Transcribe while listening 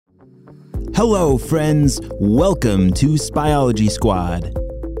Hello, friends. Welcome to Spyology Squad.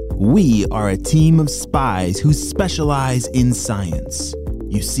 We are a team of spies who specialize in science.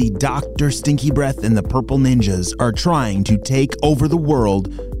 You see, Dr. Stinky Breath and the Purple Ninjas are trying to take over the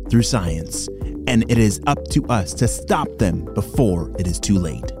world through science, and it is up to us to stop them before it is too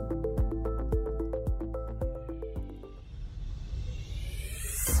late.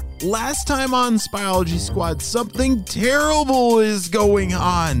 Last time on Spyology Squad, something terrible is going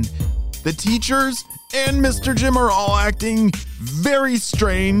on. The teachers and Mr. Jim are all acting very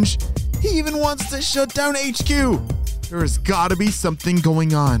strange. He even wants to shut down HQ. There's gotta be something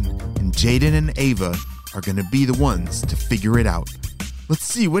going on, and Jaden and Ava are gonna be the ones to figure it out. Let's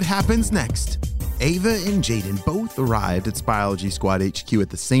see what happens next. Ava and Jaden both arrived at Spyology Squad HQ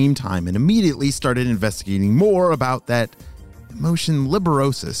at the same time and immediately started investigating more about that emotion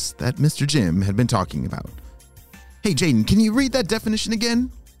liberosis that Mr. Jim had been talking about. Hey, Jaden, can you read that definition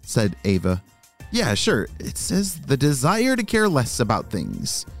again? Said Ava. Yeah, sure. It says the desire to care less about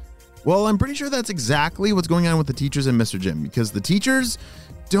things. Well, I'm pretty sure that's exactly what's going on with the teachers and Mr. Jim, because the teachers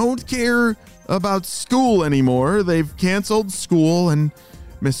don't care about school anymore. They've canceled school, and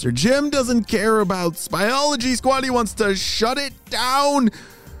Mr. Jim doesn't care about Spyology Squad. He wants to shut it down.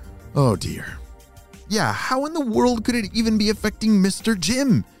 Oh, dear. Yeah, how in the world could it even be affecting Mr.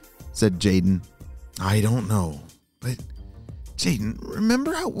 Jim? Said Jaden. I don't know, but Jaden,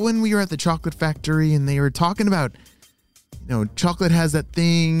 remember how when we were at the chocolate factory and they were talking about, chocolate has that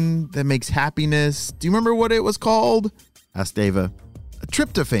thing that makes happiness. Do you remember what it was called? Asked Ava. A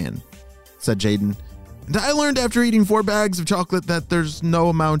tryptophan, said Jaden. And I learned after eating 4 bags of chocolate that there's no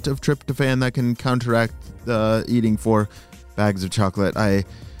amount of tryptophan that can counteract eating 4 bags of chocolate. I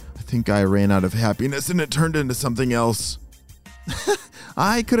think I ran out of happiness and it turned into something else.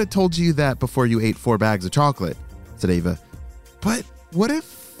 I could have told you that before you ate 4 bags of chocolate, said Ava. But what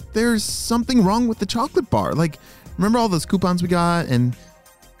if there's something wrong with the chocolate bar? Like, remember all those coupons we got, and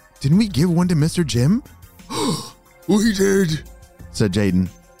didn't we give one to Mr. Jim? We did, said Jaden.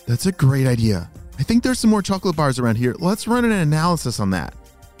 That's a great idea. I think there's some more chocolate bars around here. Let's run an analysis on that.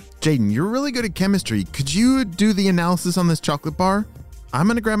 Jaden, you're really good at chemistry. Could you do the analysis on this chocolate bar? I'm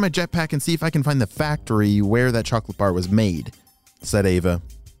going to grab my jetpack and see if I can find the factory where that chocolate bar was made, said Ava.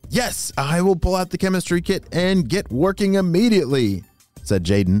 Yes, I will pull out the chemistry kit and get working immediately, said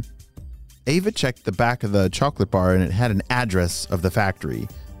Jaden. Ava checked the back of the chocolate bar and it had an address of the factory.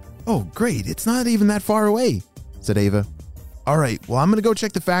 Oh, great. It's not even that far away, said Ava. All right, well, I'm going to go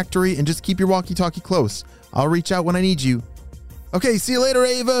check the factory and just keep your walkie-talkie close. I'll reach out when I need you. Okay, see you later,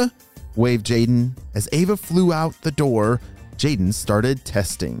 Ava, waved Jaden. As Ava flew out the door, Jaden started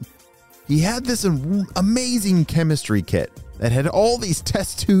testing. He had this amazing chemistry kit that had all these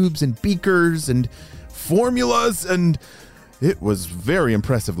test tubes and beakers and formulas, and it was very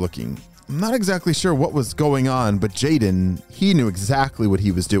impressive looking. I'm not exactly sure what was going on, but Jaden, he knew exactly what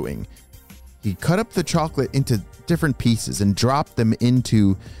he was doing. He cut up the chocolate into different pieces and dropped them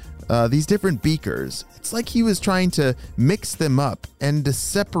into these different beakers. It's like he was trying to mix them up and to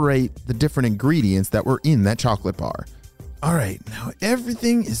separate the different ingredients that were in that chocolate bar. All right, now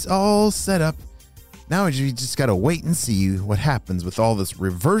everything is all set up. Now you just gotta wait and see what happens with all this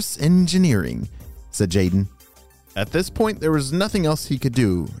reverse engineering, said Jaden. At this point, there was nothing else he could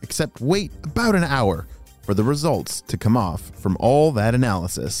do except wait about an hour for the results to come off from all that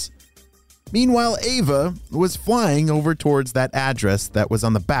analysis. Meanwhile, Ava was flying over towards that address that was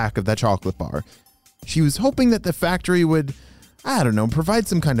on the back of that chocolate bar. She was hoping that the factory would, provide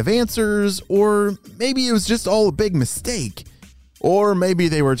some kind of answers, or maybe it was just all a big mistake. Or maybe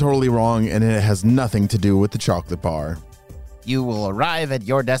they were totally wrong and it has nothing to do with the chocolate bar. You will arrive at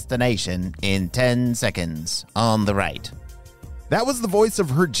your destination in 10 seconds on the right. That was the voice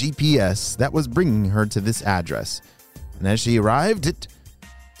of her GPS that was bringing her to this address. And as she arrived, it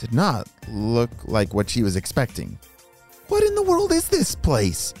did not look like what she was expecting. What in the world is this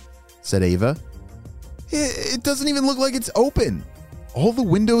place? Said Ava. It doesn't even look like it's open. All the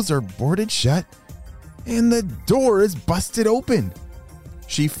windows are boarded shut. And the door is busted open.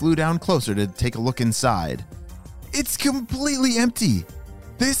 She flew down closer to take a look inside. It's completely empty.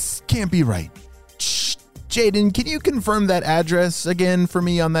 This can't be right. Shh, Jaden, can you confirm that address again for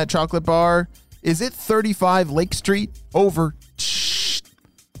me on that chocolate bar? Is it 35 Lake Street? Over. Shh.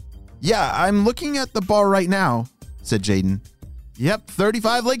 Yeah, I'm looking at the bar right now, said Jaden. Yep,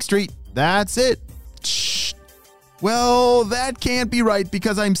 35 Lake Street. That's it. Shh. Well, that can't be right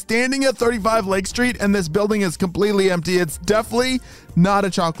because I'm standing at 35 Lake Street and this building is completely empty. It's definitely not a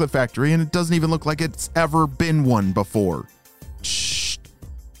chocolate factory and it doesn't even look like it's ever been one before. Shh.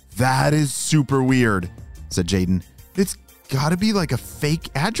 That is super weird, said Jaden. It's gotta be like a fake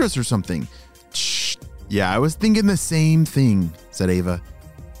address or something. Yeah, I was thinking the same thing, said Ava.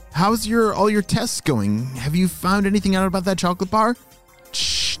 How's all your tests going? Have you found anything out about that chocolate bar?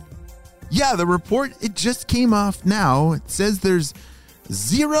 Shh. Yeah, the report, it just came off now. It says there's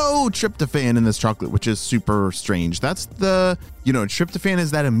 0 tryptophan in this chocolate, which is super strange. That's tryptophan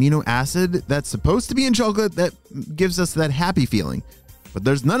is that amino acid that's supposed to be in chocolate that gives us that happy feeling. But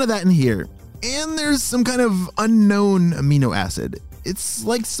there's none of that in here. And there's some kind of unknown amino acid. It's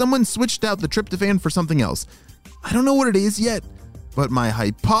like someone switched out the tryptophan for something else. I don't know what it is yet, but my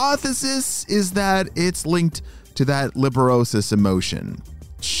hypothesis is that it's linked to that liberosis emotion.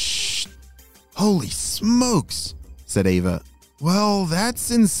 Shh. Holy smokes, said Ava. Well,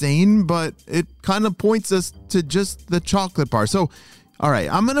 that's insane, but it kind of points us to just the chocolate bar. So, all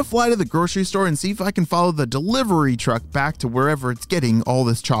right, I'm going to fly to the grocery store and see if I can follow the delivery truck back to wherever it's getting all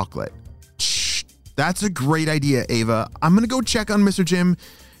this chocolate. Shh, that's a great idea, Ava. I'm going to go check on Mr. Jim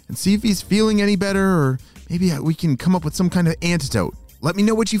and see if he's feeling any better, or maybe we can come up with some kind of antidote. Let me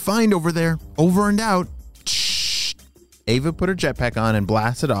know what you find over there. Over and out. Shh. Ava put her jetpack on and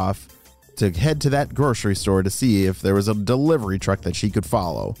blasted off to head to that grocery store to see if there was a delivery truck that she could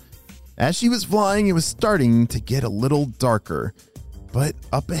follow. As she was flying, it was starting to get a little darker, but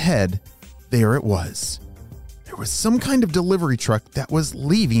up ahead, there it was. There was some kind of delivery truck that was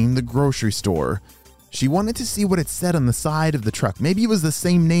leaving the grocery store. She wanted to see what it said on the side of the truck. Maybe it was the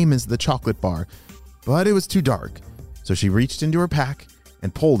same name as the chocolate bar, but it was too dark. So she reached into her pack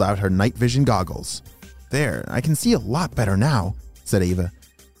and pulled out her night vision goggles. There, I can see a lot better now, said Ava.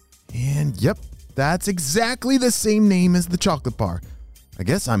 And yep, that's exactly the same name as the chocolate bar. I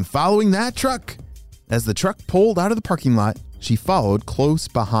guess I'm following that truck. As the truck pulled out of the parking lot, she followed close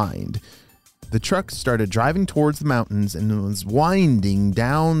behind. The truck started driving towards the mountains and was winding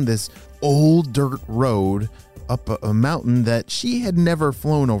down this old dirt road up a mountain that she had never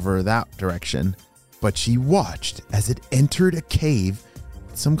flown over that direction. But she watched as it entered a cave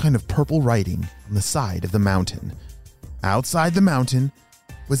with some kind of purple writing on the side of the mountain. Outside the mountain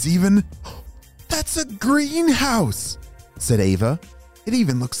was that's a greenhouse, said Ava. It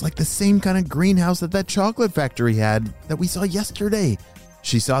even looks like the same kind of greenhouse that chocolate factory had that we saw yesterday.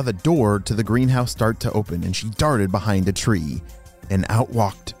 She saw the door to the greenhouse start to open, and she darted behind a tree, and out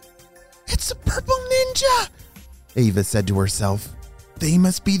walked. It's a purple ninja, Ava said to herself. They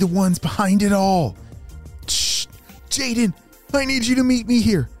must be the ones behind it all. Shh, Jaden, I need you to meet me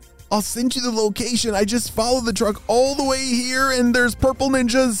here. I'll send you the location. I just followed the truck all the way here, and there's purple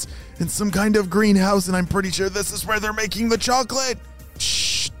ninjas in some kind of greenhouse, and I'm pretty sure this is where they're making the chocolate.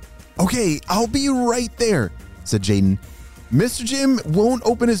 Shh. Okay, I'll be right there, said Jaden. Mr. Jim won't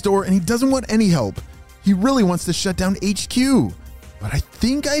open his door, and he doesn't want any help. He really wants to shut down HQ. But I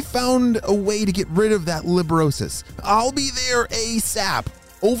think I found a way to get rid of that liberosis. I'll be there ASAP.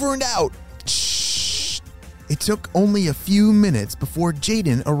 Over and out. Shh. It took only a few minutes before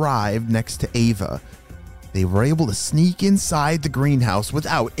Jaden arrived next to Ava. They were able to sneak inside the greenhouse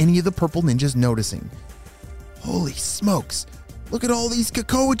without any of the purple ninjas noticing. Holy smokes, look at all these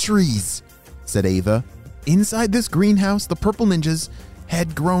cocoa trees, said Ava. Inside this greenhouse, the purple ninjas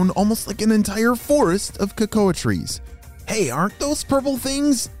had grown almost like an entire forest of cocoa trees. Hey, aren't those purple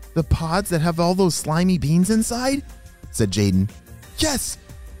things the pods that have all those slimy beans inside? Said Jaden. Yes,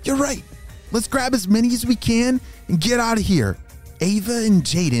 you're right. Let's grab as many as we can and get out of here. Ava and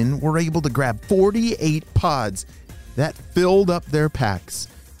Jaden were able to grab 48 pods that filled up their packs,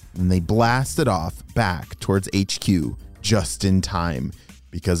 and they blasted off back towards HQ just in time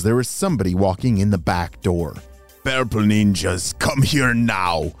because there was somebody walking in the back door. Purple ninjas, come here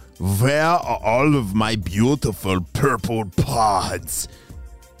now. Where are all of my beautiful purple pods?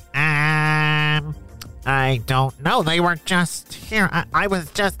 I don't know. They were just here. I was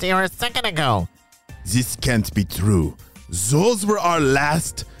just here a second ago. This can't be true. Those were our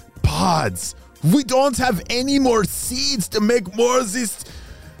last pods. We don't have any more seeds to make more of this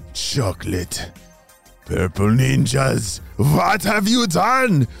chocolate. Purple ninjas, what have you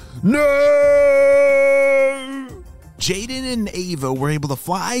done? No! Jaden and Ava were able to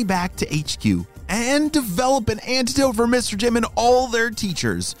fly back to HQ and develop an antidote for Mr. Jim and all their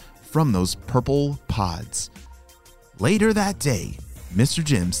teachers from those purple pods. Later that day, Mr.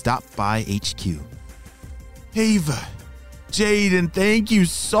 Jim stopped by HQ. Ava, Jaden, thank you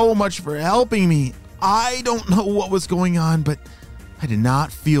so much for helping me. I don't know what was going on, but I did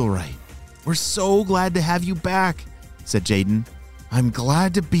not feel right. We're so glad to have you back, said Jaden. I'm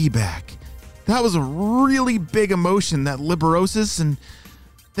glad to be back. That was a really big emotion, that liberosis, and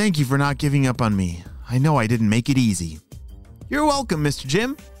thank you for not giving up on me. I know I didn't make it easy. You're welcome, Mr.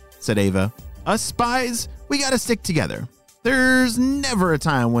 Jim, said Ava. Us spies, we gotta stick together. There's never a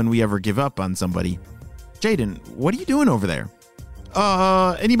time when we ever give up on somebody. Jaden, what are you doing over there?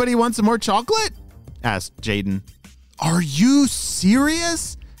 Anybody want some more chocolate? Asked Jaden. Are you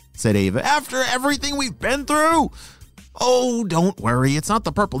serious? Said Ava. After everything we've been through? Oh, don't worry. It's not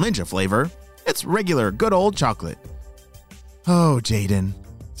the Purple Ninja flavor. It's regular, good old chocolate. Oh, Jaden,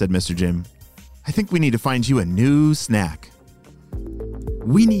 said Mr. Jim. I think we need to find you a new snack.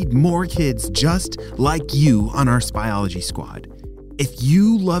 We need more kids just like you on our Spyology squad. If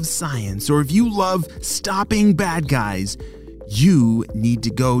you love science or if you love stopping bad guys, you need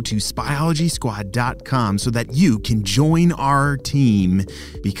to go to SpyologySquad.com so that you can join our team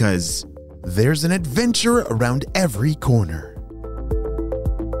because there's an adventure around every corner.